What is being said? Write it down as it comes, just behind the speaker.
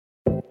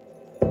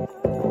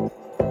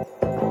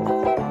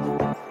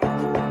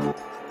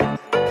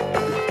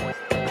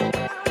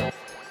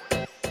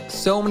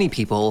So many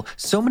people,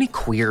 so many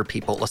queer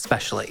people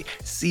especially,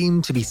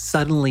 seem to be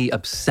suddenly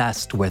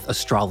obsessed with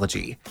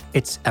astrology.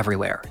 It's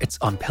everywhere. It's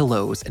on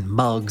pillows and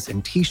mugs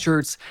and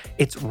t-shirts.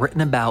 It's written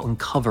about and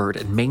covered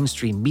in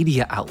mainstream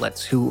media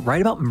outlets who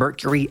write about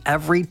Mercury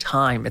every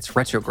time it's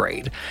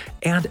retrograde.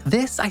 And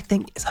this, I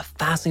think, is a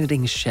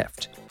fascinating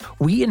shift.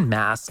 We en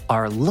masse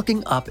are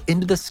looking up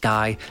into the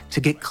sky to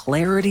get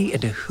clarity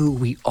into who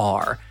we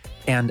are.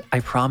 And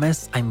I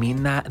promise I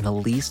mean that in the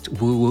least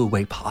woo-woo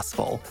way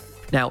possible.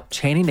 Now,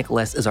 Chani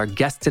Nicholas is our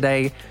guest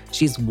today.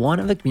 She's one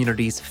of the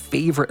community's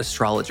favorite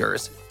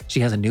astrologers. She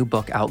has a new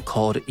book out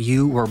called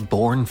You Were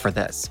Born for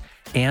This.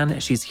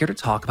 And she's here to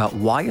talk about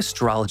why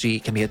astrology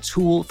can be a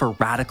tool for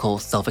radical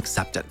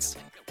self-acceptance.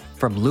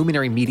 From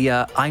Luminary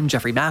Media, I'm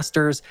Jeffrey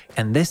Masters,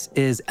 and this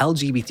is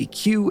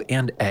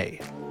LGBTQ&A.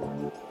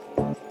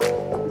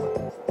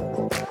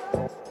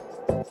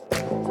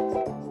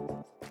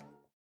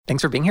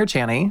 Thanks for being here,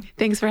 Chani.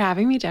 Thanks for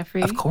having me,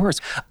 Jeffrey. Of course.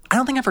 I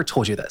don't think I ever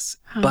told you this,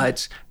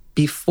 but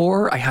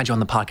before I had you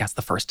on the podcast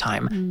the first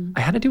time,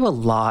 I had to do a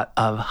lot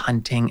of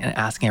hunting and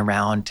asking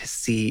around to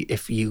see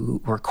if you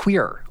were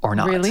queer or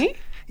not. Really?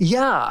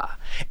 Yeah.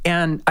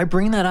 And I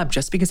bring that up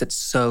just because it's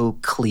so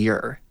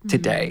clear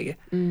today.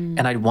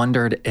 And I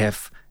wondered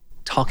if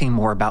talking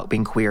more about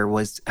being queer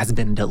has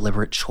been a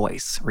deliberate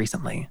choice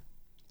recently.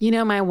 You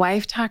know, my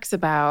wife talks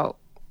about,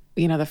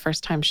 the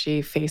first time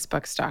she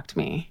Facebook stalked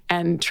me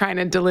and trying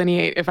to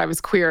delineate if I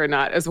was queer or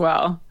not as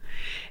well.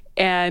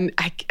 And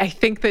I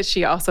think that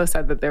she also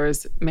said that there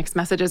was mixed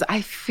messages.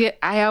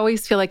 I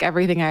always feel like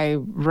everything I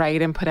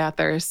write and put out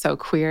there is so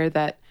queer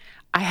that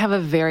I have a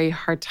very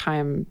hard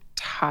time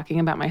talking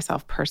about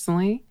myself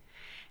personally.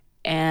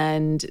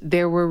 And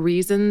there were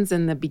reasons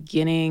in the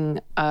beginning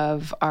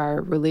of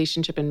our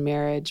relationship and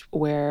marriage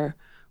where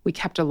we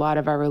kept a lot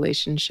of our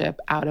relationship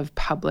out of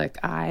public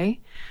eye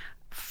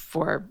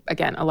for,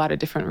 again, a lot of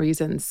different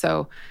reasons.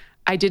 So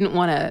I didn't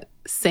want to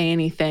say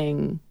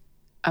anything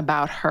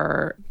about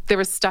her. There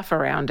was stuff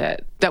around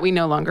it that we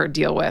no longer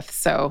deal with.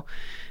 So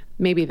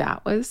maybe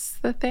that was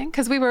the thing.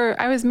 Because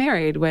I was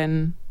married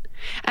and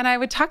I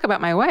would talk about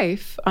my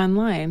wife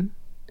online,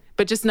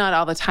 but just not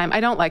all the time.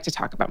 I don't like to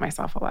talk about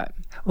myself a lot.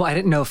 Well, I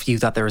didn't know if you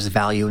thought there was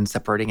value in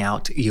separating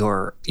out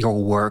your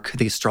work,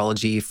 the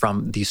astrology,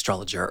 from the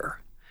astrologer.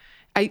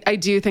 I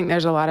do think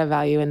there's a lot of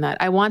value in that.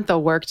 I want the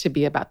work to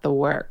be about the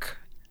work.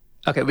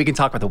 Okay, we can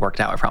talk about the work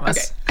now, I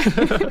promise.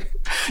 Okay.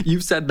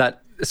 You've said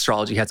that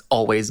astrology has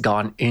always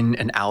gone in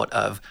and out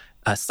of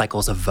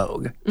cycles of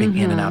Vogue, being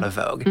in and out of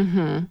Vogue.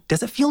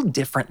 Does it feel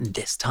different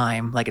this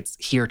time? Like it's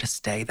here to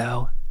stay,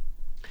 though?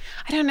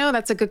 I don't know.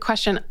 That's a good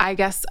question. I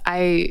guess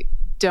I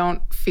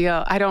don't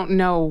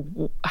know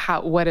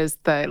what is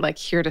the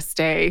here to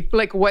stay?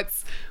 Like what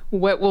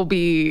will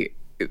be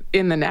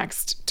in the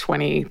next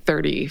 20,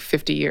 30,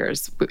 50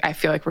 years. I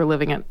feel like we're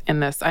living in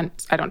this. I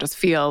don't just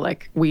feel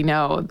like we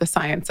know the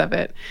science of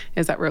it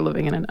is that we're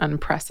living in an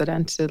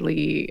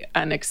unprecedentedly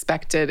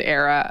unexpected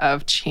era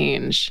of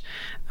change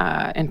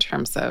in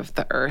terms of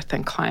the earth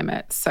and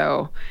climate.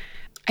 So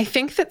I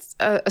think that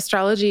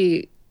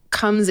astrology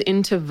comes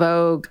into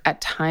vogue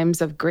at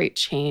times of great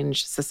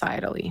change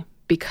societally,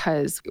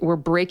 because we're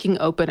breaking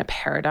open a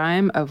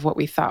paradigm of what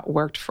we thought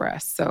worked for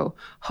us. So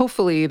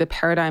hopefully the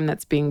paradigm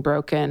that's being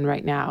broken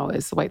right now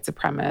is white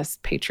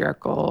supremacist,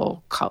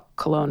 patriarchal,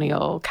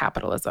 colonial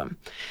capitalism.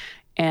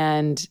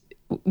 And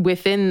we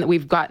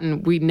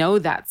know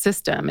that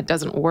system. It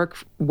doesn't work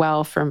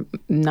well for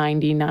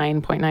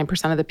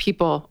 99.9% of the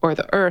people or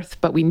the earth,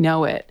 but we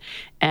know it.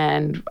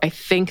 And I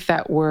think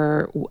that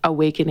we're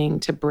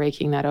awakening to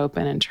breaking that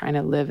open and trying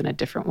to live in a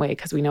different way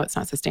because we know it's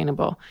not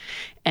sustainable.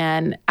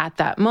 And at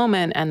that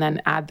moment, and then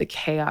add the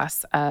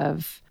chaos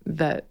of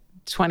the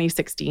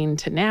 2016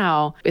 to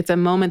now, it's a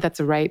moment that's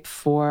ripe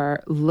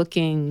for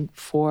looking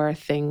for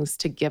things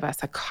to give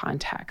us a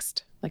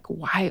context. Like,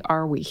 why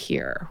are we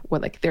here?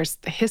 Well, there's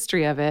the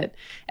history of it.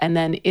 And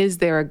then is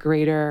there a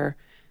greater,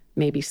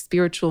 maybe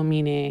spiritual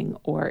meaning,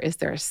 or is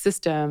there a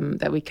system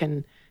that we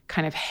can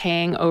kind of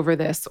hang over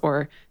this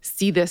or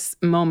see this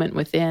moment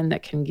within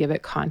that can give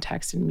it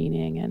context and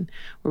meaning, and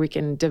where we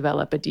can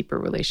develop a deeper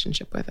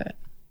relationship with it?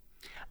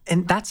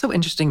 And that's so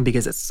interesting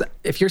because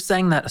if you're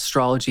saying that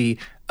astrology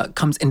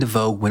comes into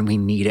vogue when we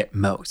need it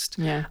most,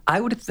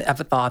 I would have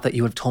thought that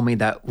you would have told me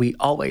that we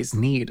always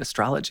need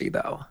astrology,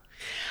 though.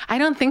 I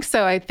don't think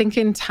so. I think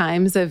in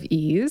times of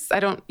ease,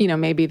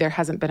 maybe there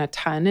hasn't been a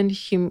ton in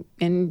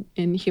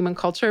human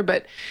culture,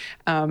 but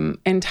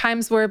in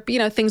times where,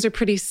 things are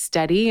pretty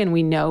steady and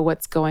we know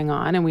what's going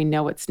on and we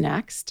know what's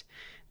next,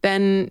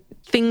 then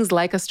things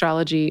like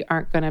astrology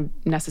aren't going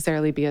to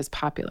necessarily be as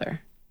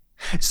popular.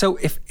 So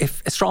if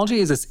astrology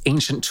is this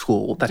ancient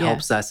tool that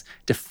helps us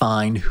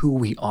define who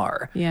we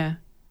are,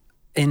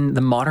 in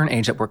the modern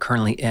age that we're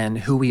currently in,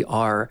 who we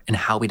are and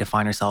how we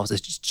define ourselves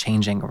is just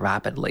changing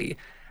rapidly.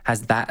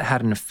 Has that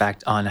had an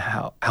effect on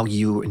how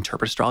you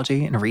interpret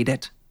astrology and read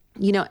it?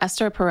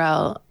 Esther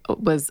Perel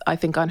was, I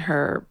think, on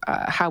her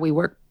How We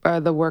Work,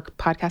 the Work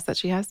podcast that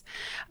she has,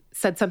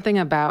 said something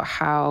about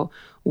how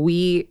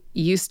we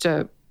used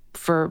to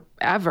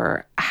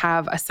forever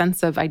have a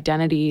sense of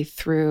identity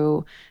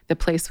through the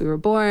place we were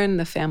born,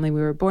 the family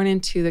we were born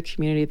into, the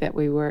community that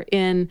we were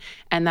in,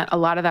 and that a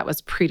lot of that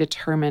was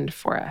predetermined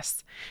for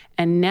us.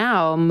 And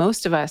now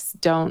most of us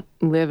don't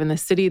live in the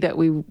city that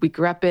we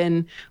grew up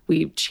in.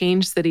 We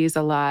change cities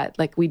a lot.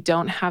 Like, we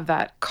don't have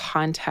that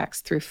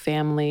context through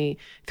family,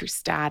 through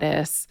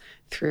status,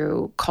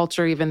 through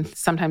culture, even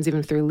sometimes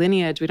even through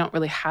lineage. We don't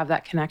really have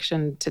that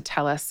connection to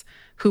tell us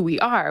who we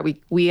are.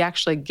 We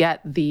actually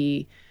get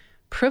the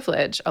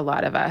privilege, a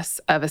lot of us,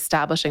 of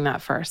establishing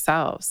that for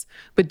ourselves.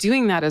 But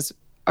doing that is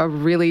a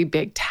really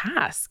big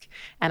task.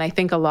 And I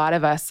think a lot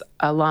of us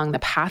along the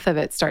path of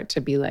it start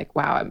to be like,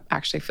 wow, I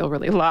actually feel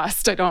really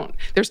lost.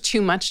 There's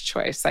too much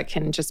choice. I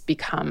can just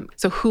become,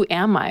 so who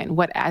am I and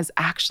what is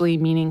actually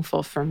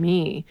meaningful for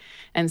me?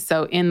 And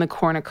so in the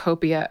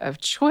cornucopia of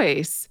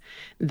choice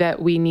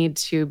that we need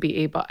to be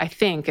able, I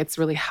think it's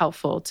really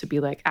helpful to be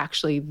like,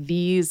 actually,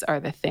 these are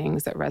the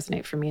things that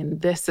resonate for me.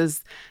 And this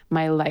is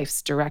my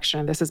life's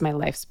direction. This is my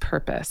life's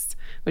purpose,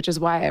 which is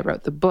why I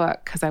wrote the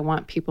book, because I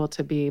want people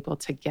to be able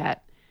to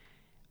get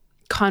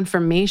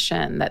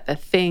confirmation that the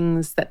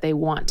things that they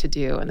want to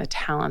do and the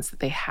talents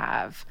that they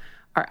have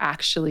are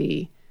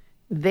actually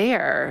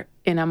there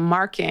in a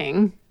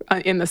marking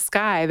in the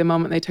sky the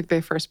moment they took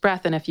their first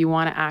breath. And if you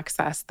want to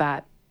access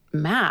that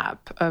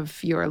map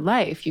of your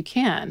life, you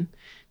can,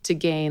 to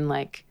gain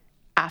like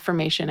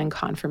affirmation and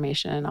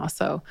confirmation and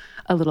also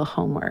a little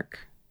homework.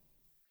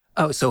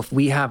 Oh, so if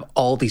we have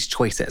all these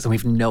choices and we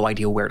have no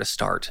idea where to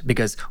start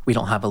because we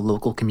don't have a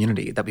local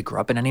community that we grew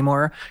up in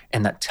anymore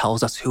and that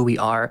tells us who we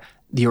are,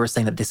 you're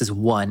saying that this is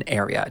one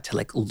area to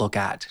like look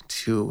at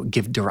to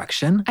give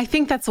direction? I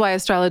think that's why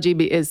astrology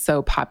is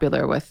so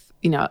popular with,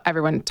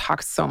 everyone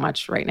talks so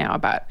much right now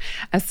about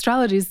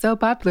astrology is so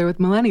popular with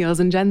millennials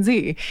and Gen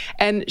Z.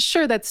 And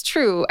sure, that's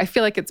true. I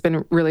feel like it's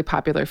been really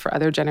popular for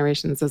other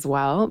generations as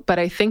well. But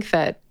I think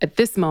that at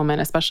this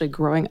moment, especially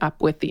growing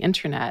up with the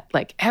internet,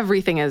 like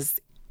everything is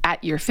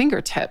at your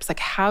fingertips. Like,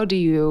 how do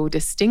you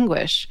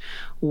distinguish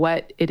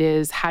what it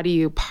is? How do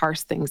you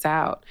parse things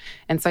out?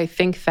 And so I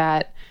think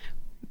that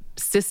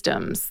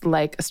systems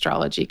like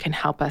astrology can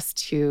help us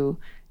to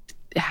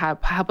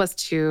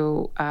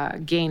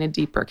gain a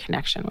deeper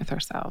connection with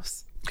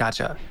ourselves.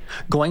 Gotcha.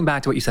 Going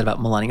back to what you said about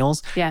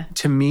millennials,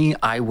 to me,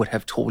 I would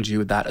have told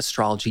you that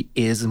astrology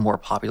is more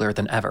popular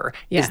than ever.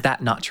 Yeah. Is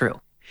that not true?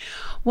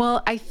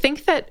 Well, I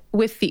think that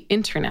with the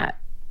internet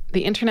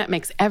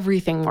makes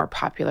everything more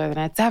popular than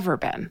it's ever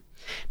been.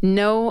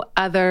 No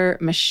other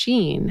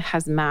machine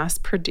has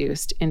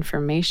mass-produced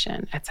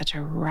information at such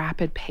a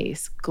rapid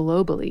pace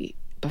globally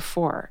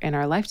before in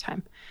our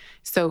lifetime.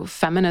 So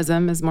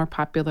feminism is more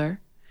popular.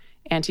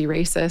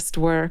 Anti-racist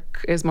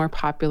work is more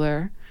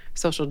popular.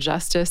 Social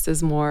justice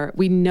is more.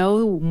 We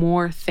know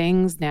more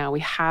things now. We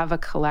have a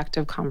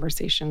collective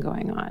conversation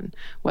going on,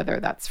 whether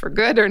that's for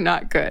good or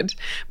not good.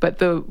 But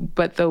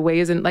the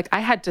ways in, like, I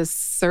had to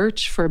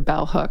search for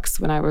bell hooks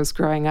when I was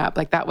growing up.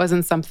 Like, that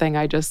wasn't something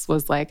I just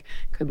was like,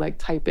 could like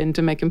type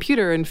into my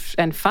computer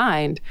and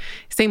find.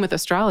 Same with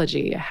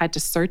astrology. I had to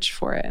search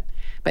for it.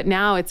 But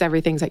now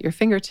everything's at your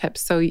fingertips.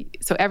 So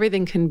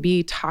everything can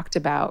be talked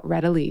about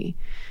readily.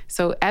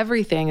 So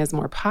everything is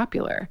more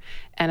popular.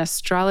 And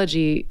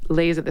astrology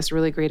lays at this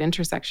really great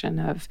intersection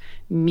of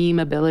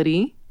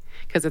memeability,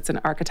 because it's an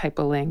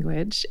archetypal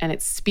language, and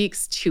it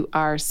speaks to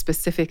our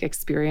specific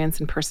experience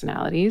and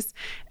personalities.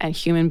 And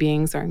human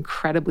beings are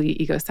incredibly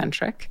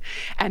egocentric.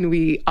 And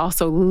we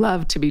also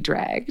love to be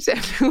dragged.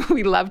 And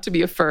we love to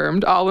be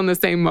affirmed all in the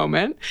same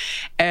moment.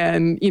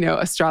 And,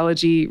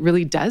 astrology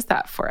really does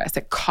that for us.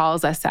 It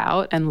calls us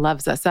out and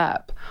loves us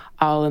up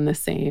all in the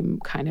same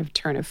kind of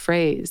turn of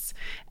phrase.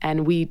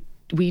 And we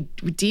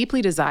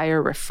deeply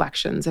desire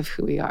reflections of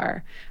who we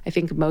are. I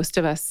think most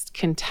of us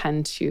can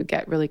tend to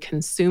get really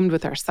consumed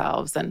with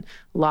ourselves and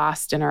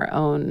lost in our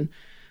own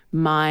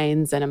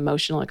minds and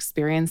emotional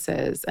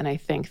experiences. And I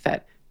think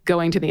that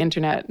going to the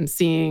internet and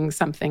seeing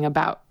something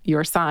about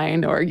your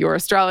sign or your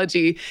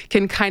astrology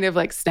can kind of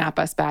like snap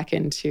us back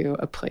into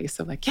a place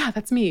of like, yeah,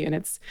 that's me.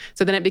 And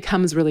so then it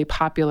becomes really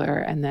popular,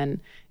 and then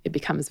it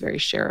becomes very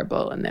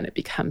shareable, and then it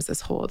becomes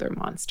this whole other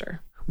monster.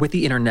 With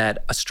the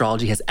internet,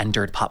 astrology has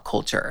entered pop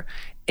culture.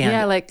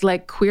 And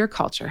like queer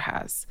culture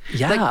has.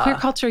 Yeah. Like queer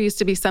culture used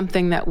to be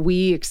something that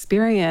we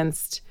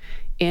experienced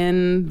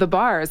in the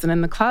bars and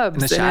in the clubs.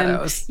 In the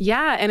shadows.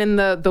 And in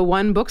the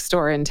one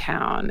bookstore in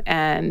town,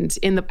 and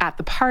at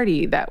the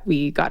party that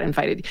we got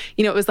invited.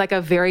 It was like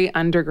a very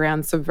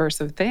underground,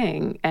 subversive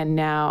thing. And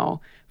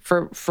now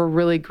for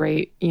really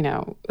great,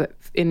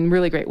 in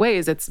really great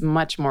ways, it's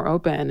much more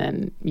open,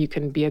 and you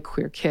can be a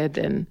queer kid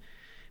and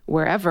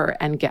wherever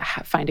and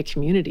find a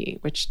community,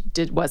 which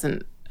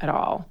wasn't at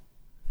all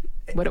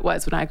what it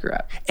was when I grew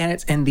up.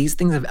 And these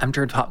things have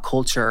entered pop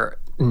culture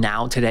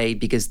now today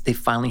because they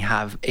finally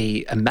have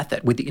a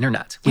method with the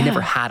internet. We never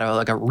had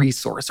a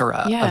resource or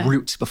a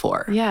route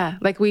before. Yeah,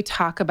 like we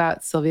talk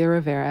about Sylvia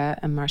Rivera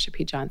and Marsha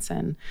P.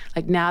 Johnson.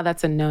 Like now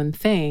that's a known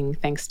thing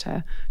thanks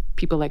to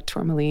people like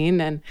Tourmaline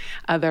and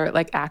other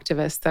like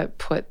activists that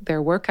put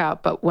their work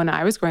out. But when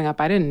I was growing up,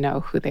 I didn't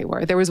know who they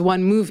were. There was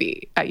one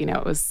movie,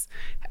 it was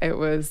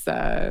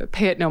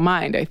Pay It No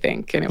Mind, I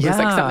think. And it was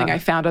like something I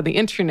found on the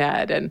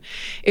internet. And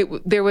it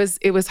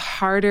was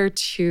harder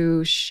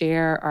to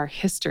share our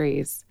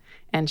histories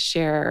and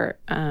share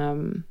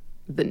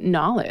the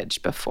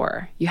knowledge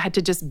before. You had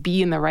to just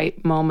be in the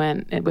right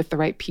moment and with the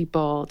right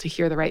people to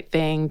hear the right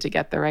thing, to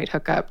get the right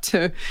hookup,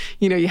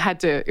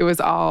 it was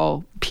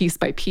all piece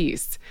by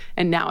piece.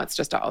 And now it's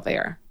just all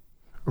there.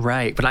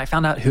 Right. But I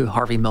found out who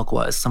Harvey Milk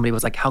was. Somebody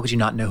was like, how could you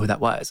not know who that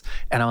was?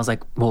 And I was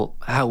like, well,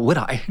 how would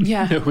I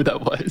know who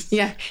that was?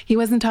 Yeah. He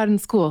wasn't taught in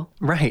school.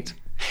 Right.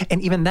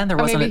 And even then there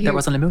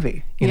wasn't a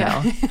movie, you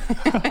know?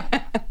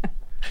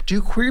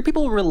 Do queer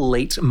people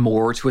relate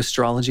more to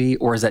astrology,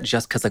 or is that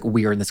just because like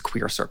we're in this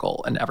queer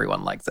circle and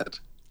everyone likes it?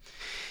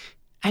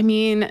 I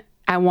mean,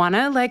 I want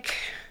to like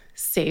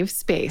save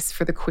space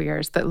for the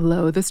queers that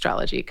loathe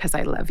astrology because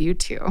I love you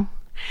too.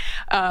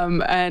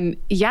 And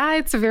yeah,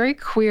 it's a very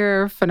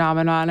queer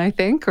phenomenon, I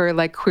think, or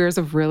like queers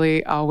have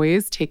really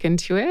always taken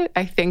to it.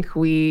 I think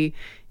we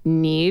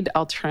need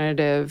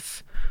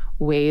alternative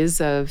ways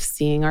of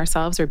seeing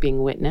ourselves or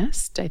being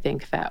witnessed. I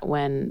think that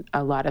when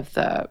a lot of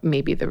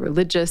maybe the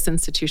religious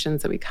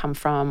institutions that we come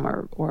from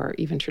or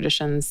even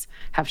traditions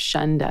have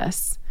shunned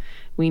us,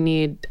 we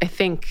need, I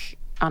think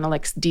on a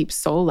like deep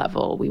soul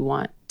level, we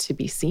want to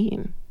be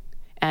seen.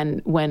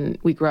 And when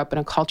we grow up in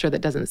a culture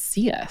that doesn't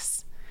see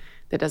us,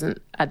 that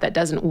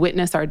doesn't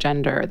witness our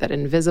gender, that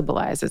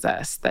invisibilizes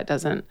us, that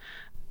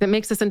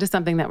makes us into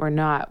something that we're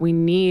not. We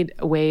need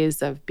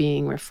ways of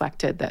being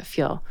reflected that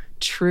feel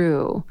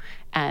true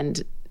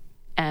and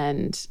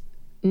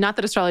not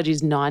that astrology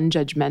is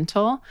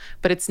non-judgmental,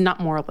 but it's not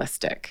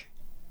moralistic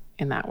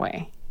in that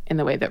way, in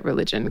the way that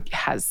religion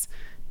has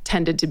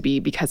tended to be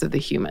because of the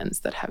humans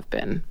that have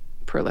been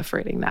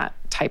proliferating that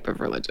type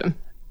of religion.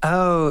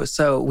 Oh,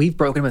 so we've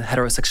broken with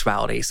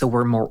heterosexuality, so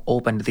we're more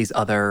open to these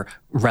other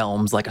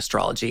realms like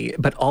astrology.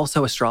 But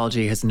also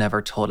astrology has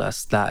never told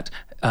us that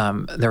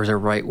there's a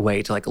right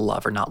way to like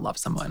love or not love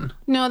someone.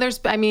 No,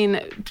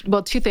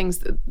 two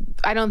things.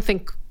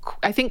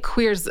 I think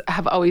queers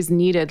have always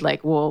needed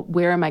like, well,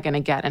 where am I going to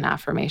get an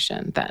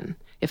affirmation then?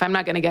 If I'm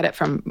not going to get it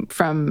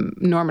from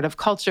normative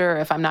culture,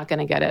 if I'm not going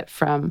to get it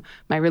from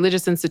my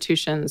religious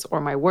institutions or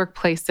my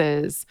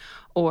workplaces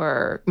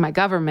or my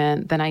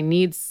government, then I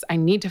need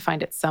to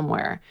find it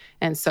somewhere.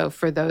 And so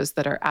for those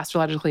that are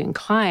astrologically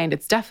inclined,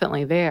 it's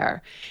definitely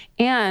there.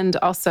 And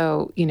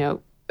also,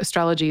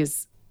 astrology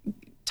is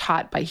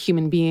taught by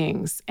human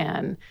beings,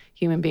 and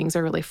human beings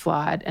are really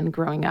flawed and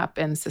growing up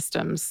in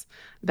systems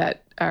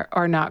that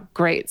are not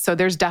great. So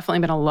there's definitely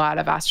been a lot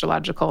of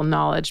astrological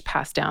knowledge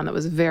passed down that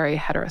was very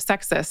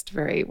heterosexist,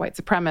 very white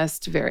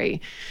supremacist,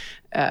 very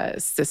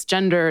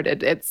cisgendered.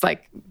 It's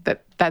like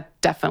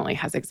that definitely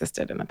has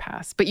existed in the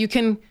past. But you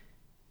can,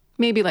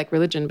 maybe like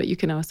religion, but you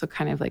can also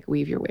kind of like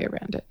weave your way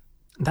around it.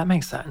 That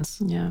makes sense.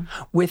 Yeah.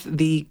 With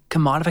the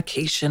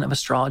commodification of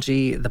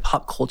astrology, the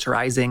pop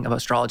culturizing of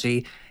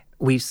astrology,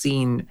 we've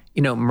seen,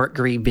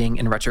 Mercury being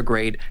in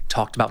retrograde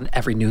talked about in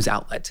every news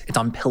outlet. It's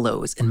on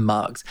pillows and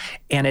mugs,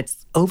 and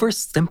it's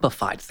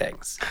oversimplified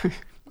things.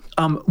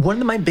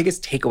 One of my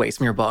biggest takeaways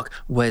from your book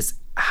was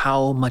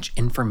how much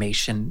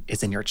information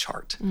is in your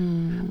chart.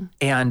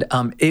 And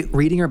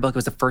reading your book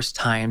was the first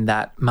time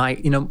that my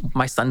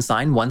sun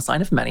sign, one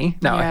sign of many.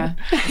 Now,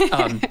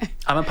 I'm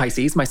a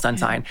Pisces, my sun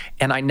sign,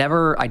 and I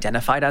never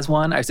identified as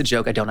one. I used to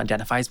joke I don't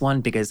identify as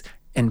one because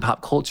in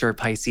pop culture,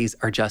 Pisces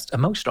are just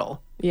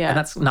emotional. Yeah. And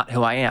that's not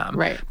who I am.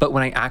 Right. But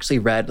when I actually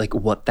read like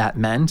what that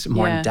meant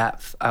more in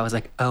depth, I was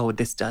like, oh,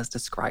 this does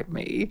describe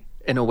me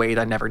in a way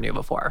that I never knew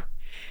before.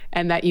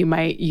 And that you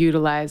might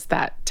utilize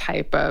that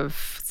type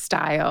of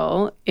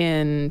style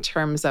in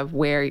terms of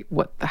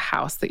what the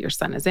house that your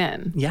sun is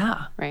in.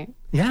 Yeah. Right?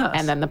 Yeah.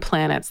 And then the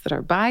planets that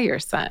are by your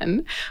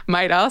sun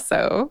might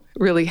also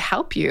really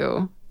help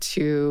you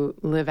to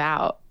live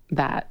out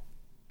that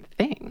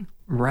thing.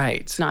 Right.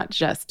 It's not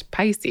just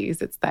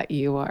Pisces. It's that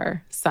you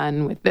are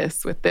sun with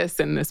this,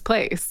 in this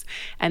place.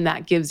 And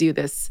that gives you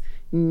this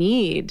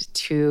need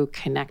to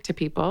connect to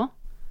people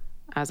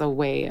as a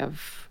way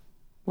of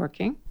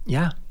working.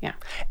 Yeah. Yeah.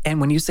 And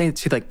when you say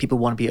too, like people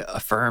want to be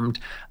affirmed,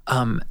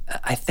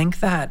 I think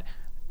that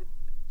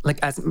like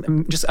I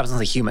was gonna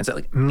say humans,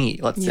 like me,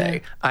 let's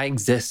say, I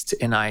exist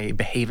and I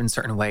behave in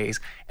certain ways.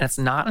 And it's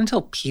not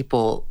until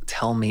people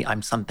tell me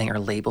I'm something or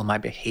label my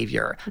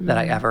behavior that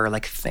I ever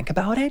like think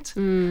about it.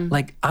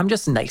 Like I'm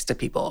just nice to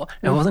people.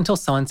 And it wasn't until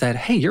someone said,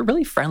 hey, you're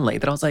really friendly,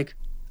 that I was like,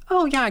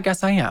 oh yeah, I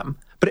guess I am.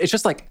 But it's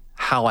just like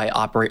how I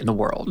operate in the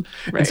world.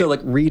 Right. And so like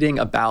reading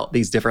about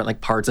these different like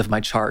parts of my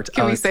chart.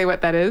 Can we say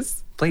what that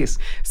is? Please.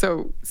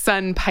 So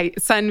Sun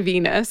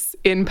Venus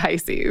in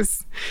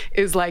Pisces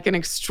is like an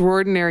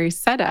extraordinary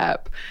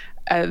setup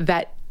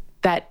that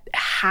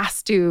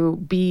has to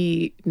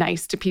be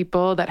nice to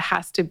people, that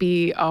has to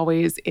be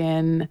always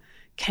in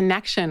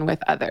connection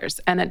with others.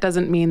 And it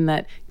doesn't mean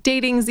that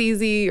dating's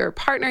easy or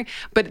partnering,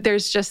 but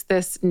there's just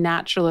this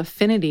natural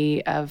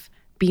affinity of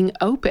being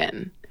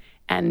open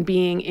and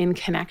being in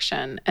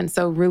connection. And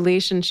so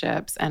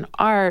relationships and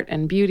art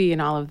and beauty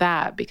and all of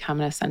that become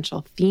an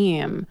essential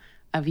theme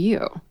of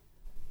you,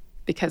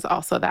 because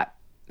also that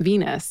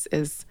Venus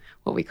is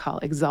what we call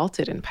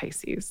exalted in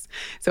Pisces.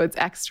 So it's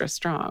extra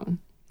strong.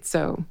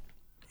 So.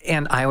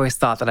 And I always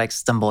thought that I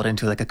stumbled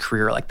into like a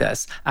career like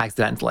this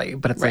accidentally,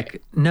 but it's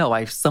like, no,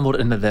 I stumbled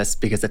into this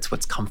because it's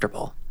what's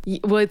comfortable.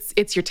 Well,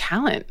 it's your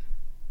talent.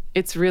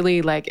 It's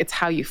really like, it's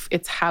how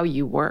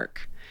you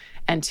work,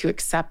 and to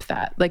accept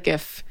that. Like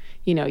if,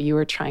 you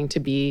were trying to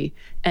be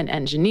an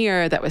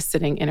engineer that was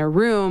sitting in a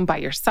room by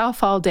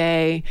yourself all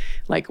day,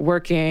 like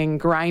working,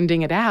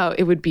 grinding it out,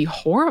 it would be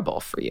horrible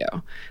for you.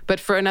 But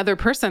for another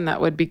person, that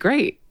would be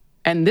great.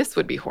 And this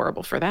would be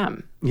horrible for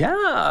them.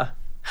 Yeah.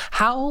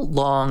 How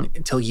long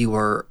until you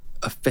were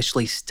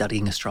officially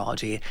studying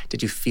astrology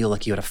did you feel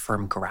like you had a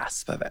firm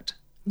grasp of it?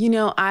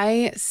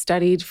 I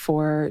studied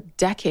for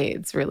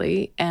decades,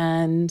 really.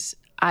 And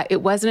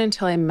it wasn't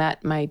until I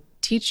met my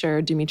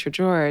teacher, Demetra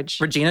George.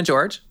 Regina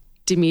George?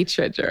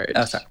 Demetra George.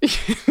 Oh, sorry.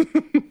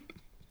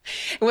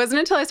 It wasn't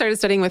until I started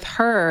studying with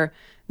her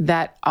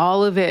that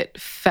all of it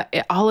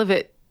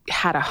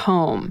had a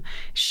home.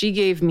 She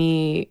gave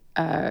me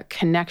a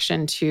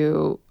connection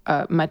to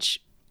a much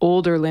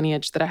older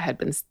lineage that I had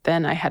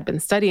been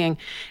studying,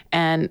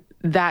 and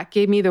that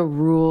gave me the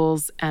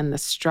rules and the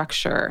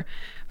structure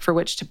for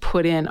which to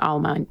put in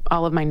all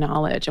of my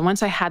knowledge. And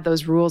once I had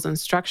those rules and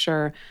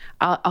structure,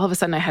 all of a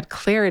sudden I had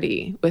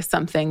clarity with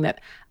something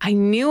that I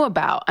knew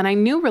about and I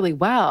knew really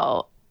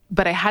well,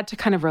 but I had to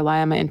kind of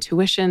rely on my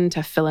intuition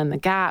to fill in the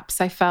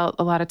gaps, I felt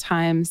a lot of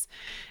times.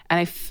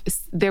 And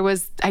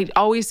I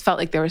always felt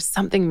like there was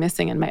something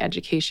missing in my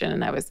education.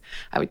 And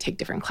I would take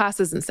different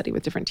classes and study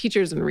with different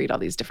teachers and read all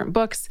these different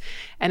books.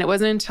 And it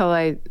wasn't until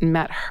I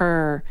met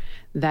her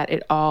that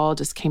it all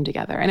just came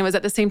together. And it was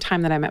at the same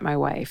time that I met my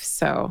wife.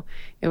 So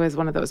it was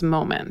one of those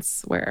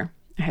moments where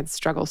I had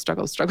struggled.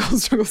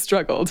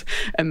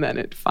 And then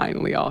it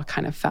finally all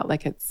kind of felt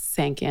like it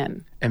sank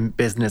in. And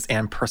business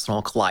and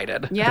personal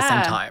collided at the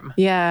same time.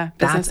 Yeah.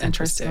 That's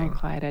interesting. Personal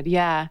collided.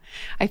 Yeah.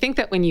 I think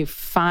that when you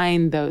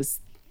find those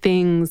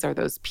things or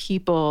those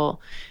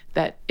people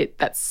that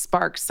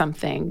sparks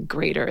something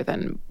greater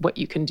than what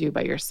you can do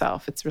by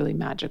yourself, it's really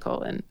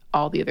magical. And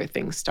all the other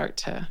things start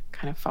to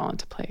kind of fall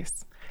into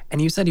place.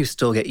 And you said you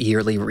still get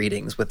yearly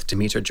readings with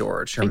Demetra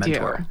George, your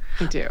mentor.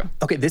 I do.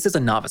 Okay, this is a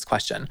novice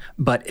question,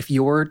 but if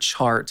your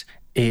chart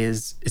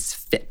is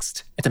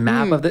fixed, it's a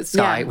map of the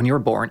sky when you were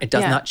born, it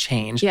does not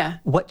change. Yeah.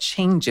 What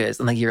changes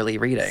in the yearly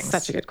readings?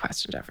 Such a good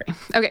question, Jeffrey.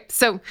 Okay,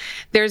 so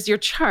there's your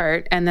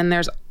chart, and then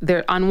there's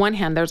on one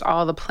hand, there's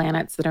all the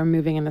planets that are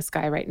moving in the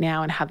sky right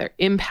now and how they're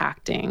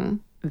impacting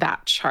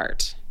that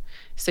chart.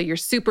 So you're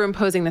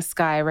superimposing the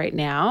sky right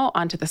now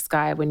onto the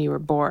sky when you were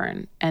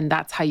born. And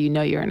that's how you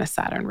know you're in a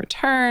Saturn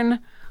return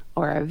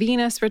or a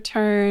Venus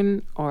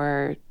return,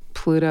 or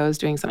Pluto's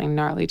doing something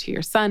gnarly to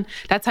your sun.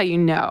 That's how you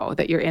know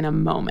that you're in a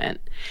moment.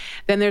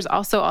 Then there's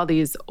also all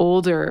these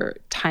older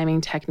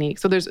timing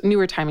techniques. So there's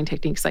newer timing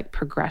techniques like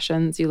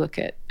progressions. You look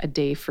at a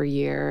day for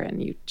year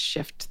and you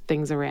shift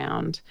things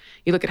around.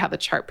 You look at how the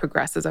chart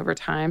progresses over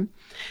time.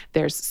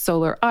 There's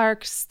solar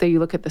arcs. Then you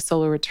look at the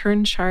solar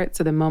return chart.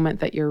 So the moment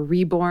that you're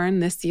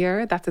reborn this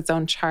year, that's its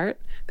own chart.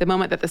 The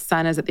moment that the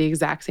sun is at the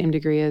exact same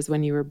degree as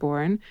when you were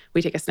born,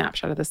 we take a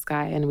snapshot of the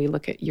sky and we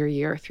look at your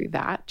year through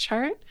that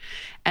chart.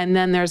 And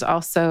then there's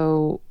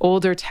also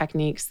older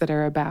techniques that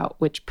are about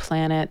which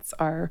planets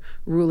are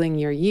ruling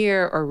your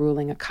year or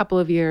ruling a couple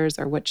of years,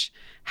 or which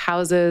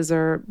houses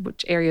or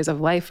which areas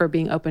of life are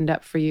being opened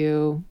up for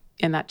you.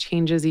 And that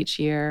changes each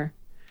year.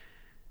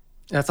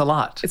 That's a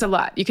lot. It's a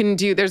lot.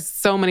 There's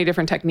so many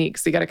different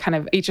techniques. So you got to kind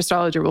of, each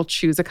astrologer will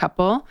choose a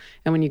couple.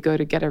 And when you go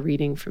to get a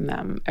reading from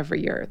them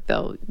every year,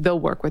 they'll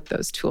work with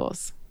those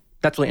tools.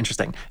 That's really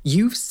interesting.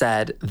 You've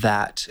said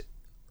that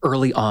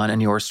early on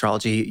in your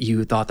astrology,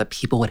 you thought that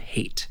people would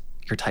hate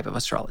your type of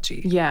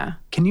astrology. Yeah.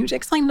 Can you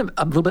explain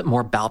a little bit more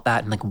about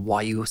that and like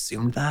why you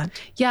assumed that?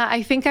 Yeah,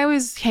 I think I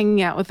was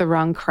hanging out with the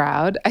wrong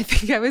crowd. I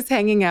think I was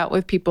hanging out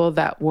with people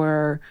that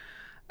were,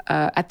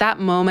 at that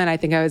moment, I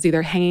think I was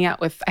either hanging out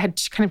with, I had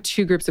kind of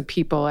two groups of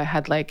people. I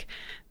had like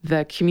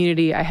the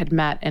community I had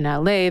met in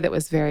LA that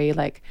was very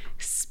like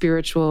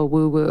spiritual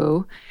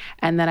woo-woo.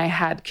 And then I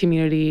had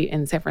community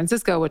in San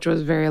Francisco, which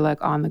was very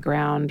like on the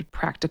ground,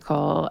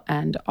 practical,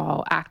 and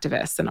all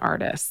activists and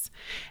artists.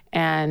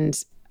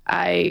 And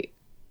I,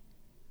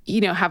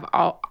 have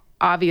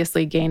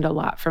obviously gained a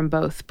lot from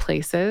both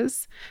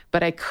places,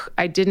 but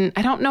I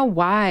don't know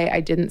why I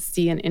didn't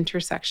see an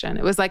intersection.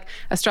 It was like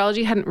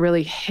astrology hadn't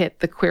really hit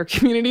the queer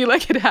community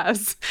like it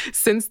has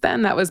since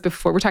then. That was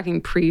before, we're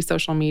talking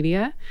pre-social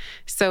media.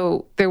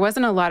 So there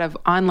wasn't a lot of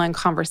online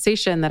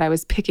conversation that I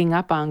was picking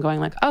up on going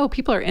like, oh,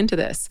 people are into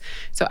this.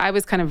 So I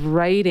was kind of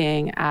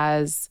writing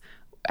as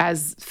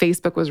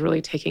Facebook was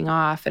really taking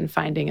off and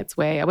finding its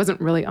way. I wasn't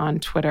really on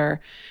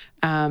Twitter.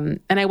 And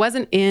I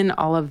wasn't in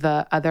all of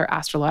the other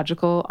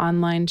astrological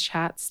online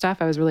chat stuff.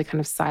 I was really kind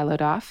of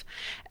siloed off.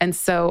 And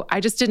so I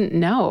just didn't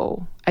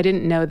know. I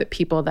didn't know that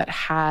people that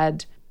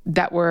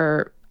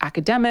were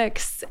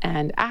academics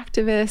and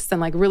activists and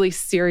like really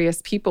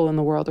serious people in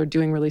the world or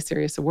doing really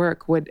serious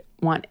work would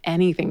want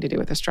anything to do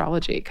with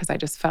astrology, because I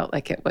just felt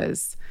like it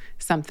was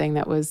something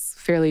that was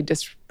fairly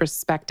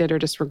disrespected or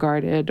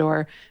disregarded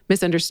or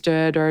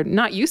misunderstood or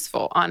not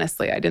useful.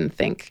 Honestly, I didn't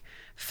think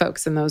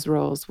folks in those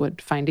roles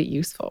would find it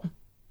useful.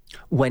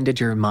 When did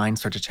your mind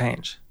start to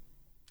change?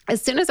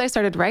 As soon as I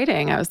started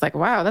writing, I was like,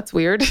 wow, that's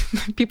weird.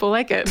 People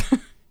like it.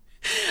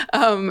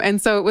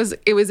 And so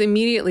it was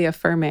immediately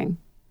affirming.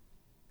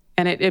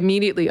 And it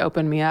immediately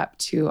opened me up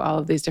to all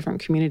of these different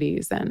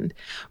communities. And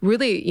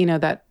really,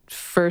 that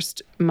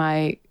first,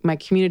 my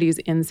communities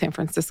in San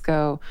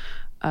Francisco,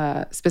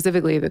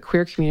 specifically the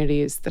queer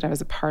communities that I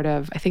was a part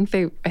of, I think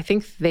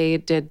they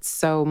did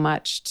so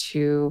much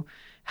to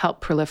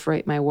help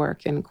proliferate my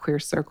work in queer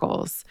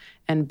circles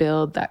and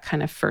build that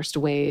kind of first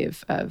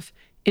wave of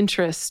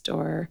interest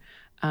or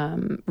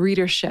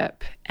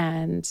readership.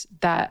 And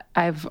that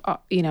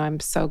I'm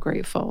so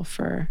grateful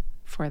for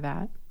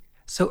that.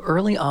 So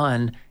early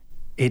on,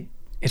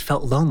 it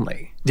felt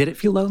lonely. Did it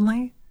feel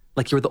lonely?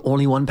 Like you were the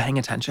only one paying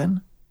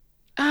attention?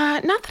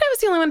 Not that I was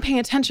the only one paying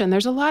attention.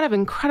 There's a lot of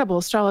incredible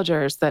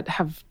astrologers that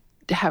have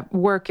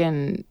work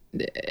and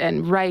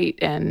write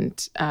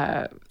and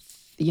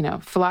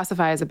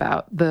philosophize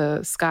about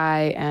the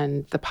sky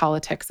and the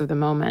politics of the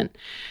moment.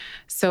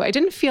 So I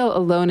didn't feel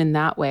alone in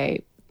that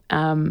way.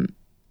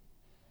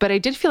 But I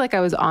did feel like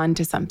I was on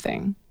to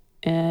something.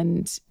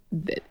 And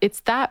it's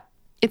that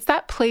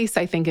place,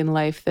 I think, in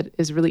life that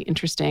is really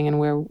interesting and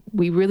where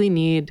we really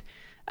need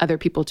other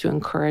people to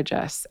encourage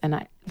us.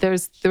 And there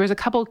was a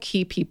couple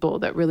key people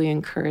that really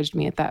encouraged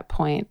me at that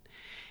point.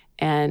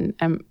 And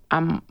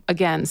I'm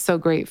again so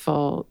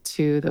grateful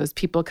to those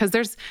people, because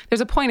there's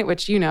a point at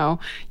which you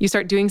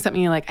start doing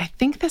something, you're like, I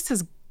think this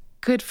is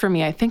good for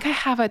me. I think I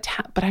have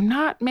but I'm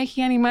not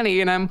making any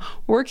money, and I'm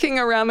working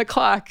around the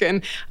clock,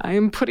 and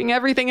I'm putting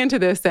everything into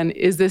this. And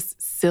is this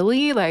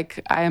silly?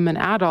 Like, I am an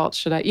adult.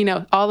 Should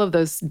I, all of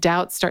those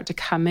doubts start to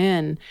come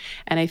in.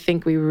 And I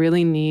think we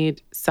really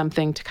need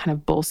something to kind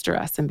of bolster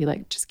us and be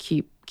like, just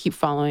keep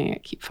following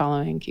it, keep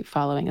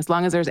following. As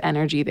long as there's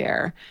energy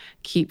there,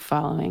 keep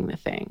following the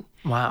thing.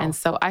 Wow. And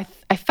so I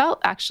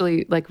felt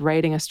actually like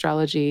writing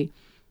astrology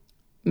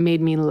made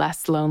me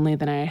less lonely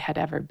than I had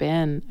ever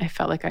been. I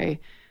felt like I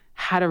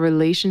had a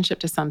relationship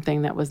to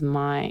something that was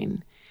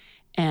mine,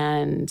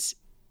 and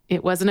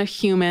it wasn't a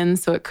human,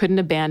 so it couldn't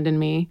abandon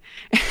me.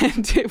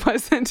 And it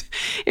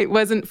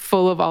wasn't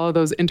full of all of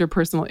those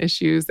interpersonal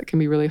issues that can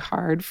be really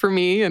hard for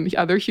me and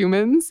other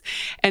humans.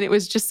 And it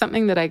was just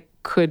something that I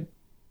could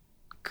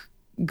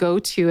go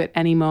to at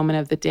any moment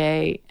of the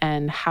day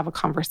and have a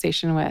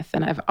conversation with.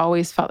 And I've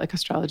always felt like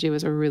astrology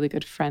was a really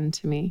good friend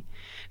to me.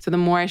 So the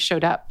more I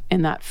showed up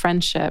in that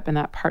friendship and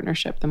that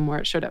partnership, the more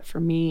it showed up for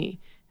me.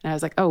 And I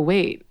was like, oh,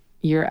 wait,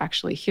 you're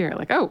actually here.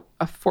 Like, oh,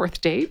 a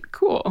fourth date?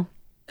 Cool.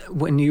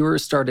 When you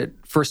first started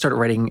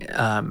writing,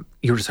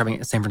 you were just writing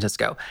in San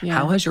Francisco. Yeah.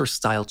 How has your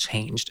style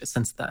changed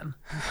since then?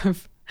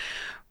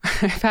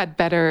 I've had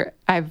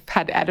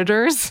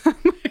editors.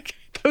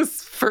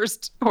 Those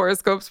first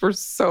horoscopes were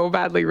so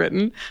badly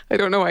written. I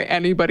don't know why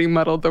anybody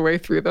muddled their way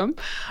through them.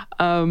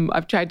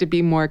 I've tried to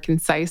be more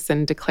concise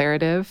and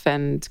declarative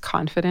and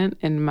confident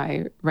in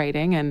my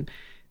writing, and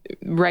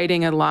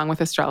writing along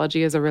with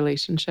astrology is a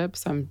relationship.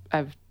 So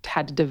I've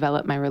had to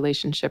develop my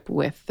relationship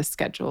with the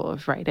schedule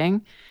of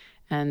writing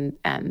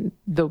and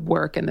the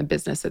work and the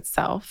business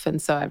itself.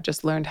 And so I've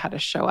just learned how to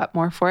show up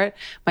more for it.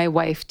 My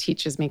wife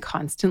teaches me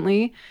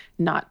constantly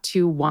not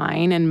to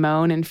whine and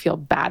moan and feel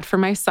bad for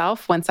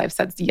myself once I've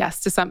said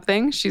yes to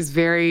something. She's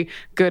very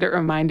good at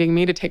reminding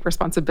me to take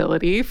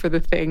responsibility for the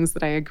things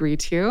that I agree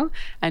to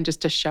and just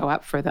to show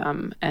up for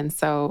them. And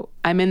so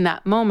I'm in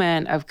that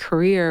moment of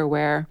career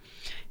where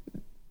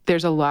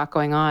there's a lot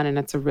going on, and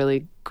it's a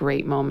really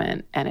great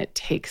moment, and it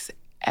takes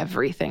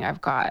everything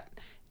I've got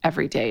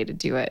every day to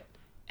do it.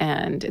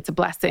 And it's a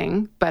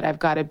blessing, but I've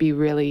got to be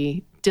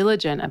really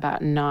diligent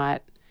about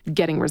not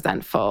getting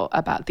resentful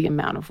about the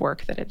amount of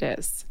work that it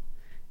is.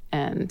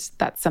 And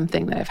that's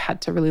something that I've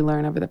had to really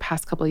learn over the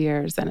past couple of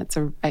years. And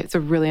it's a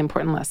really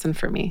important lesson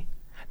for me.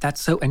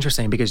 That's so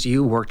interesting, because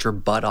you worked your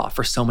butt off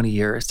for so many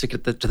years to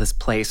get to this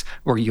place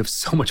where you have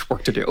so much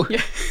work to do.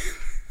 Yeah.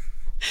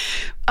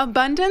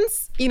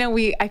 Abundance,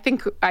 I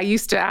think I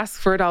used to ask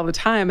for it all the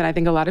time, and I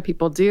think a lot of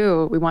people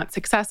do. We want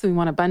success and we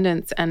want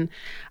abundance. And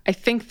I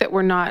think that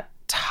we're not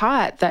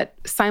taught that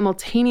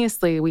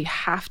simultaneously we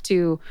have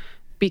to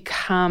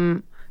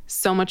become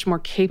so much more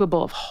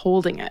capable of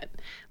holding it.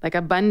 Like,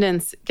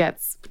 abundance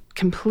gets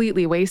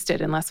completely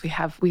wasted unless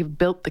we've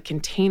built the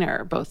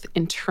container both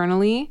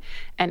internally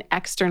and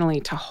externally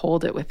to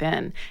hold it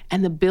within.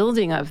 And the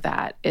building of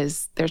that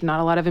there's not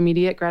a lot of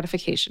immediate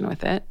gratification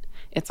with it.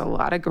 It's a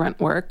lot of grunt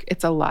work.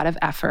 It's a lot of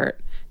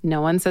effort. No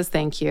one says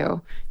thank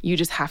you. You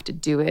just have to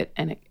do it,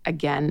 and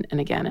again and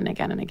again and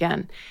again and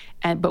again.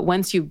 But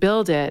once you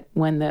build it,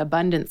 when the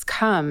abundance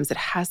comes, it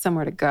has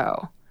somewhere to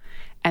go.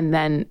 And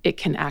then it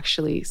can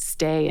actually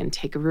stay and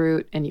take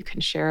root, and you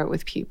can share it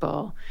with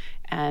people.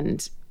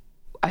 And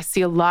I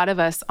see a lot of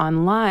us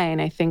online,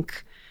 I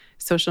think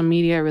social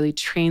media really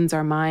trains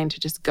our mind to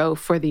just go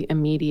for the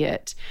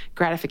immediate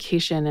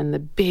gratification and the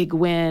big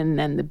win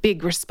and the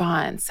big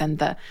response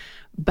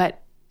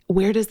but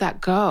where does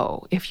that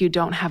go if you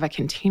don't have a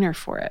container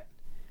for it?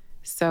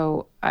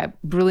 So I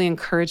really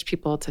encourage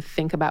people to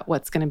think about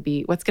what's going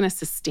to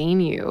sustain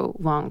you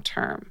long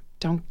term.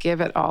 Don't give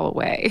it all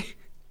away.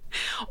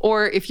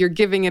 Or if you're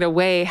giving it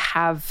away,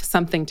 have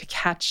something to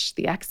catch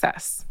the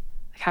excess.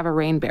 Like have a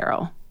rain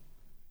barrel.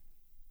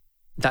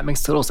 That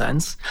makes total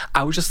sense.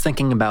 I was just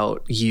thinking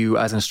about you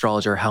as an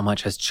astrologer, how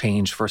much has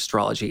changed for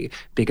astrology,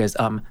 because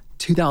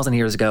 2,000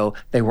 years ago,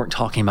 they weren't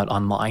talking about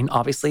online,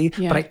 obviously,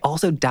 but I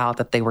also doubt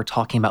that they were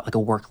talking about like a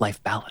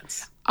work-life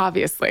balance.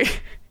 Obviously.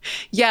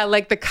 Yeah,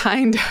 like the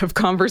kind of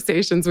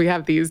conversations we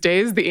have these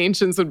days, the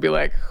ancients would be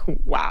like,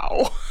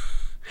 wow,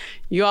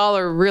 you all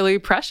are really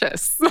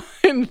precious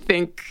and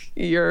think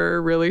you're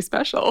really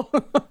special.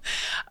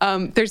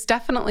 There's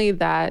definitely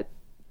that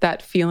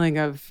feeling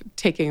of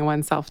taking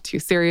oneself too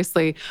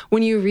seriously.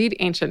 When you read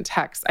ancient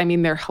texts, I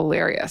mean, they're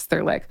hilarious.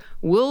 They're like,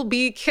 we'll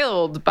be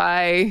killed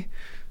by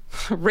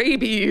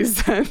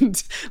rabies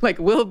and like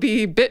will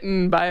be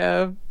bitten by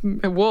a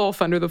wolf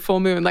under the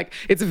full moon. Like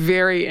it's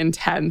very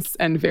intense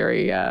and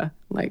very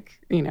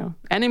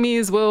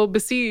enemies will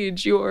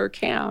besiege your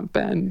camp,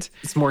 and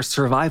it's more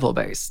survival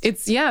based.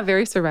 It's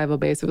very survival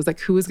based. It was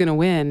like, who's going to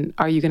win?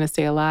 Are you going to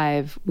stay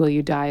alive? Will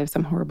you die of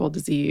some horrible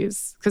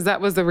disease? Because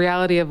that was the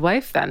reality of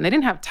life then. They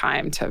didn't have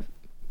time to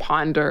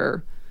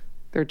ponder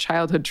their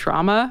childhood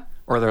trauma.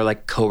 Or their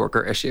like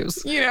coworker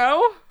issues.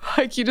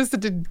 Like you just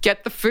had to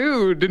get the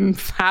food and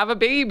have a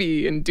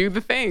baby and do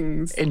the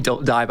things. And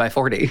don't die by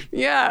 40.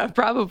 Yeah,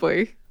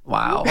 probably.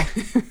 Wow.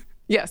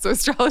 Yeah, so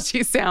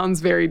astrology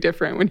sounds very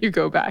different when you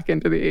go back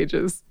into the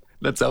ages.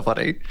 That's so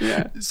funny.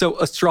 Yeah. So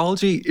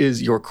astrology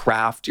is your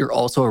craft. You're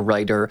also a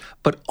writer,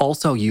 but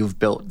also you've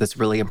built this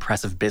really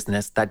impressive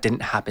business that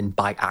didn't happen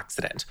by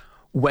accident.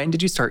 When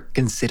did you start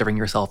considering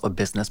yourself a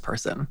business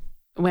person?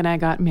 When I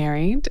got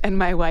married and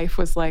my wife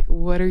was like,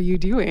 what are you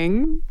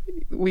doing?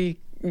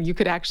 You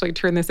could actually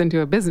turn this into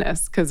a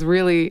business, because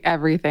really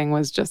everything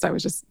was I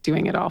was just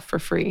doing it all for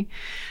free,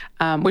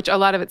 which a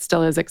lot of it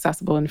still is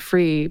accessible and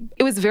free.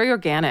 It was very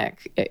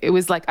organic. It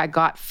was like I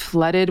got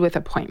flooded with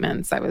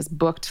appointments. I was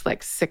booked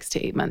like 6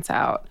 to 8 months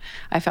out.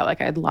 I felt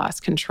like I'd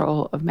lost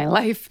control of my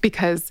life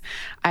because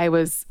I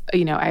was,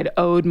 I'd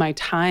owed my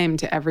time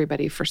to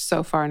everybody for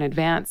so far in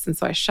advance. And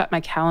so I shut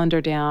my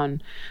calendar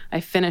down.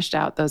 I finished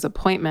out those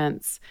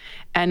appointments,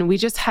 and we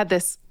just had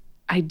this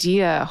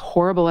idea,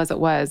 horrible as it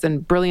was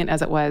and brilliant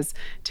as it was,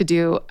 to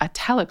do a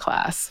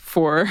teleclass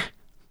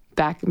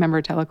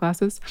remember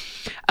teleclasses?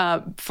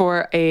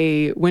 For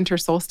a winter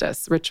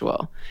solstice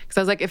ritual. Because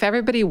I was like, if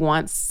everybody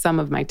wants some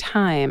of my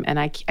time and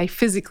I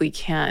physically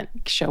can't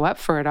show up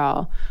for it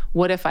all,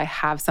 what if I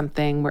have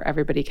something where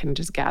everybody can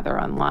just gather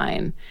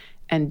online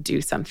and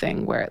do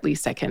something where at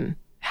least I can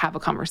have a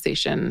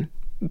conversation,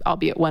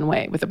 albeit one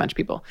way, with a bunch of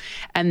people?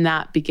 And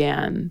that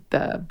began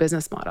the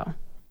business model.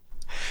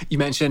 You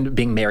mentioned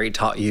being married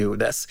taught you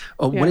this.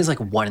 What is like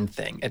one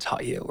thing it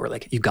taught you or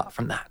like you got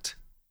from that?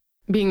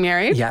 Being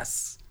married?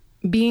 Yes.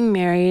 Being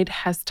married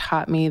has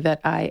taught me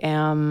that I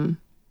am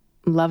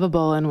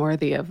lovable and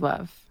worthy of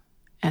love,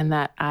 and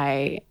that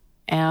I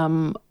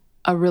am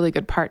a really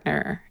good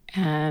partner.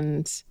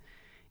 And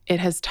it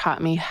has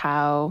taught me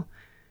how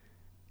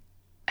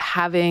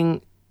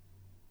having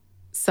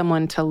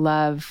someone to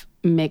love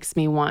makes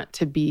me want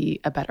to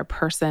be a better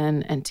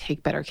person and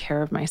take better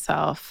care of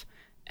myself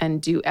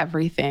and do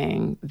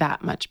everything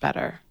that much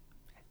better.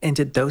 And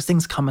did those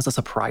things come as a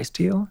surprise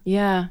to you?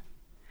 Yeah.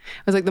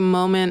 It was like the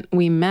moment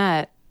we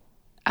met,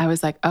 I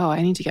was like, oh,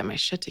 I need to get my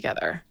shit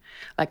together.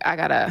 Like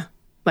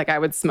I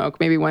would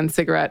smoke maybe 1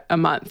 cigarette a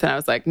month, and I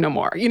was like, no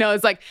more.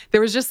 It's like, there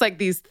was just like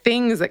these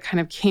things that kind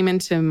of came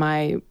into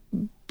my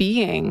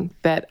being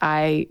that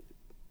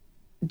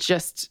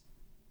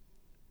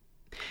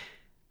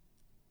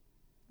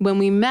when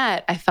we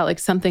met, I felt like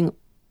something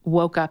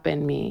woke up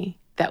in me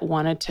that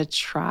wanted to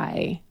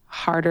try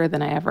harder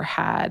than I ever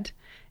had.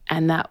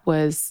 And that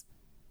was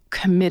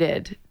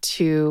committed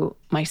to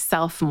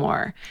myself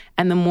more.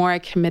 And the more I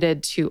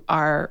committed to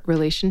our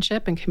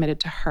relationship and committed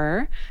to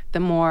her,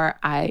 the more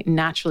I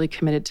naturally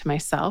committed to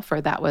myself,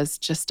 or that was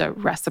just a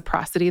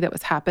reciprocity that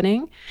was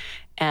happening.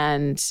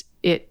 And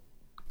it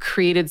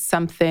created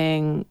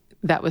something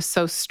that was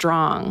so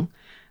strong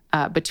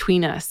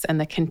between us,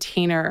 and the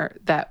container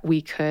that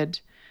we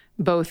could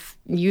both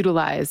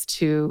utilize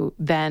to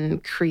then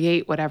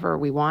create whatever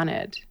we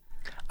wanted.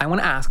 I want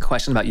to ask a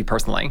question about you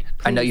personally.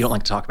 Please. I know you don't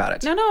like to talk about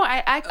it. No,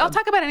 I'll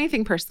talk about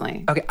anything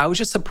personally. Okay, I was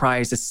just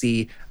surprised to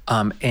see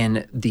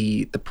in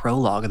the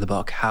prologue of the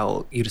book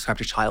how you described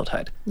your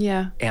childhood.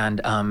 Yeah.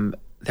 And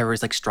there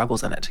was like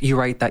struggles in it. You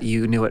write that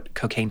you knew what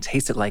cocaine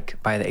tasted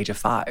like by the age of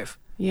 5.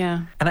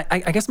 Yeah. And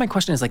I guess my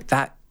question is like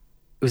that,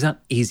 it was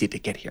not easy to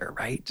get here,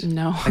 right?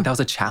 No. Like that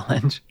was a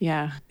challenge.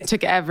 Yeah. It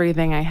took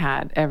everything I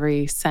had,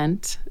 every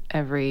cent,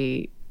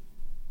 every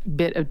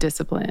bit of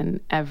discipline,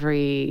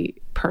 every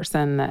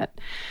person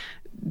that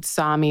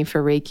saw me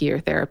for Reiki or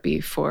therapy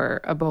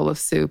for a bowl of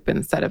soup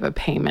instead of a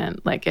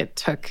payment. Like it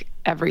took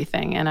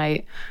everything. And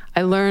I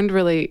learned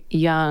really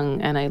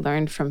young, and I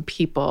learned from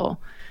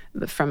people,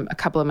 from a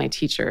couple of my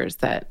teachers,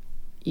 that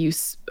you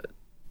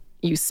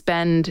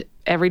spend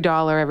every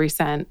dollar, every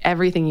cent,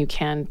 everything you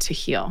can to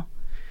heal.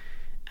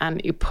 And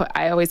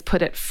I always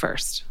put it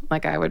first.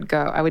 Like I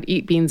would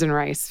eat beans and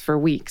rice for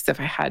weeks if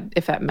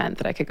that meant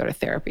that I could go to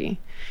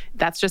therapy.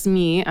 That's just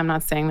me. I'm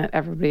not saying that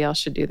everybody else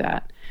should do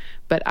that.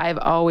 But I've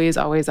always,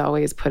 always,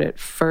 always put it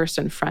first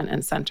and front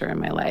and center in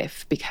my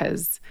life,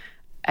 because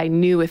I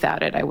knew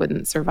without it, I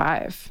wouldn't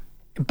survive.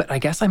 But I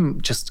guess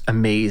I'm just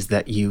amazed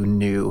that you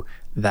knew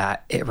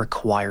that it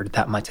required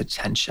that much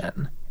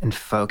attention and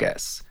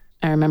focus.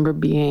 I remember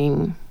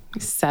being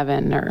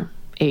 7 or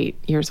 8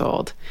 years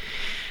old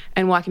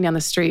and walking down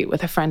the street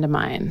with a friend of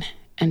mine.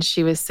 And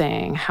she was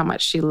saying how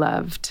much she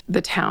loved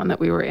the town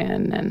that we were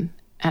in.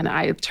 And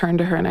I turned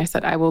to her and I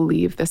said, I will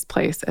leave this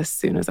place as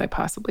soon as I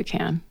possibly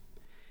can.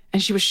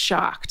 And she was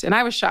shocked. And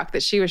I was shocked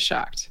that she was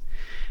shocked.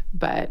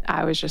 But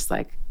I was just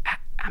like,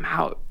 I'm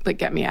out. Like,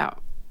 get me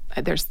out.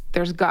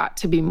 There's got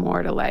to be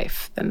more to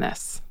life than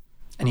this.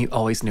 And you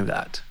always knew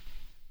that.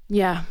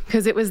 Yeah,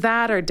 because it was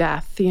that or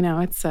death. You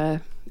know,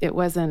 there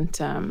wasn't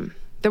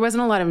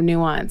a lot of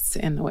nuance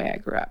in the way I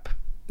grew up.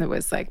 It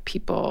was like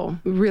people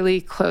really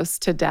close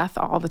to death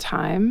all the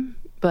time,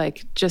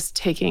 like just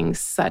taking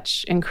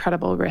such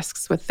incredible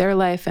risks with their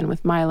life and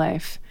with my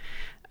life,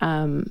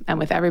 and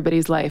with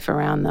everybody's life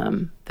around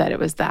them, that it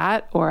was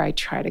that, or I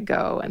try to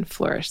go and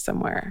flourish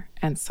somewhere.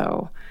 And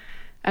so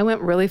I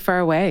went really far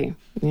away.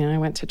 You know, I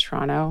went to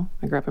Toronto.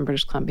 I grew up in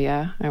British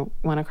Columbia. I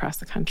went across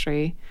the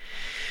country.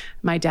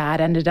 My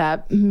dad ended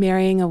up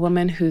marrying a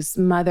woman whose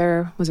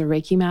mother was a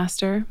Reiki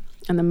master.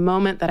 And the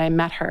moment that I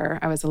met her,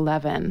 I was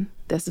 11,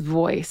 this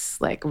voice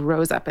like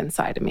rose up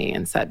inside of me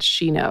and said,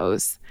 she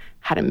knows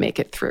how to make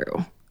it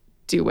through.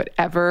 Do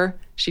whatever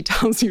she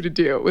tells you to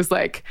do. It was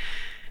like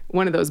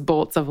one of those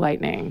bolts of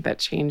lightning that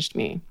changed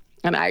me.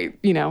 And I,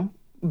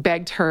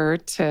 begged her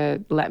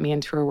to let me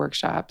into her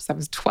workshops. I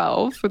was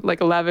 12,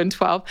 like 11,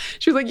 12.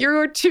 She was like,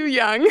 you're too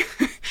young.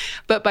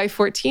 But by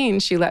 14,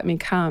 she let me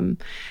come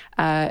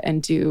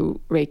and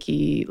do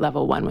Reiki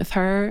level 1 with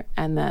her.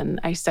 And then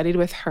I studied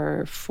with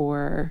her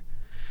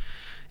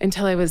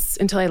until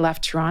I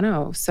left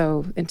Toronto.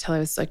 So until I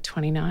was like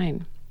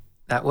 29.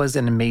 That was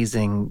an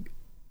amazing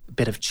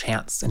bit of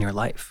chance in your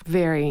life.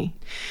 Very.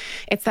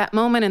 It's that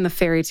moment in the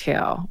fairy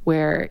tale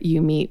where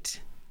you meet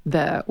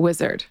the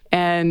wizard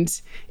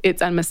and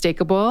it's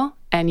unmistakable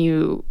and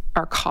you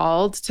are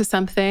called to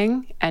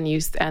something and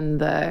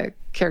the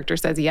character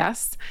says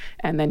yes,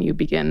 and then you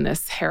begin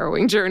this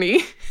harrowing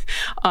journey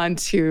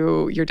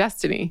onto your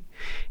destiny.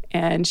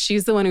 And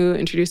she's the one who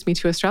introduced me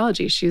to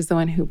astrology. She's the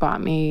one who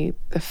bought me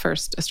the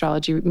first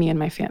astrology, me and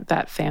my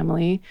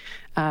family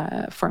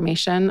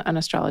formation, an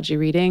astrology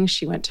reading.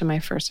 She went to my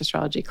first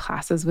astrology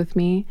classes with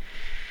me.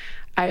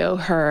 I owe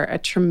her a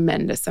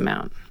tremendous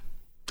amount.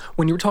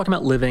 When you were talking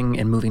about living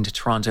and moving to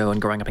Toronto and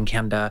growing up in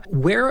Canada,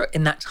 where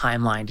in that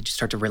timeline did you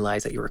start to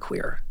realize that you were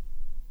queer?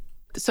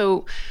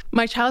 So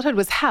my childhood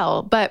was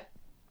hell, but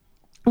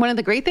one of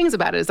the great things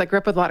about it is I grew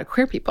up with a lot of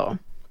queer people.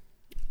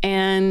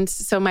 And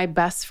so my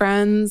best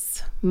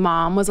friend's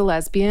mom was a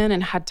lesbian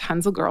and had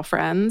tons of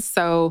girlfriends.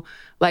 So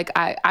like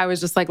I was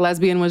just like,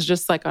 lesbian was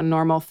just like a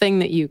normal thing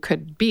that you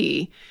could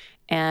be.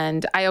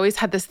 And I always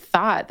had this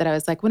thought that I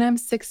was like, when I'm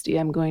 60,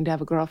 I'm going to have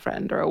a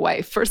girlfriend or a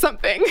wife or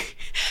something.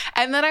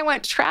 And then I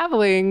went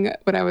traveling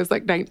when I was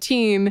like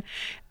 19.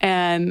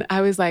 And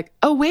I was like,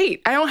 oh,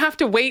 wait, I don't have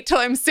to wait till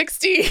I'm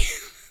 60.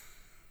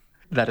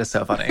 That is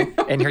so funny.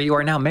 And here you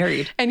are now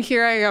married. And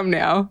here I am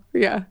now.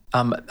 Yeah.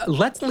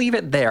 Let's leave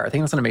it there. I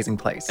think that's an amazing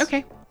place.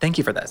 Okay. Thank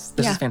you for this.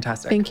 This is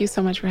fantastic. Thank you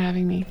so much for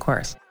having me. Of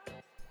course.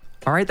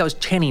 All right, that was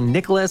Chani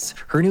Nicholas.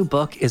 Her new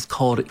book is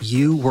called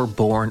You Were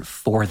Born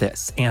for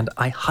This, and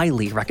I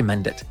highly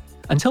recommend it.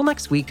 Until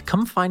next week,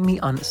 come find me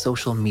on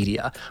social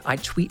media. I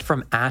tweet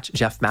from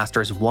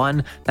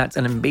 @JeffMasters1. That's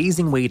an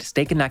amazing way to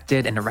stay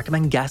connected and to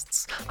recommend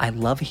guests. I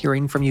love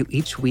hearing from you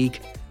each week.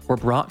 We're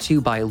brought to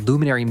you by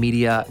Luminary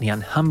Media,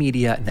 Nyanhum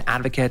Media, and The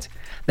Advocate.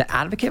 The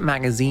Advocate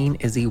magazine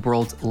is the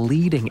world's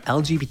leading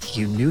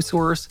LGBTQ news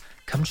source.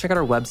 Come check out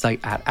our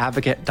website at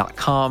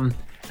advocate.com.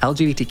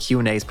 LGBT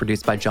Q&A is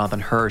produced by Jonathan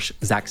Hirsch,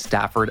 Zach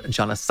Stafford,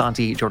 John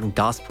Asante, Jordan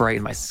Gosperay,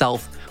 and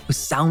myself, with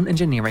sound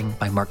engineering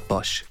by Mark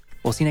Bush.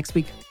 We'll see you next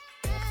week.